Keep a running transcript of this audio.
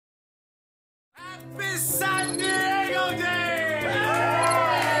Happy San Diego Day!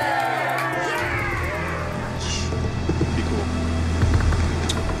 Be cool.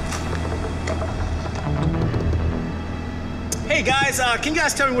 Hey guys, can you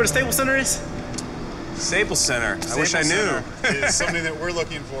guys tell me where the Staples Center is? Staples Center. I wish I knew. It's something that we're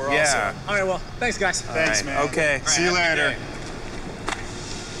looking for also. Yeah. All right, well, thanks guys. Thanks, man. Okay. See you later. Day.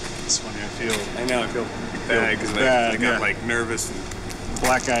 It's funny, I feel I know, I feel bad because I got like nervous. the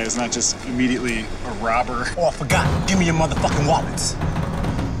black guy is not just immediately a robber. Oh, I forgot. Give me your motherfucking wallets.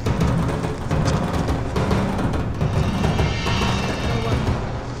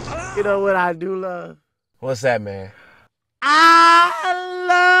 You know what I do love? What's that, man? I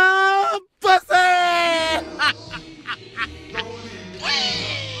love pussy!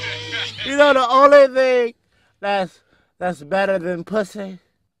 You know the only thing that's better than pussy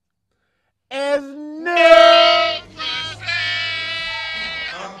is no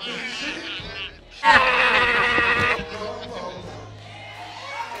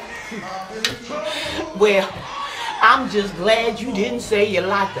Well, I'm just glad you didn't say you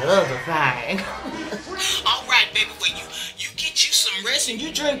like the other thing. All right, baby, well, you get you some rest and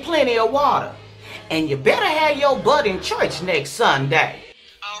you drink plenty of water. And you better have your butt in church next Sunday.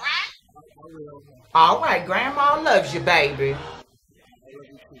 All right? All right, Grandma loves you, baby.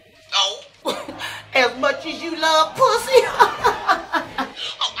 Oh, as much as you love pussy?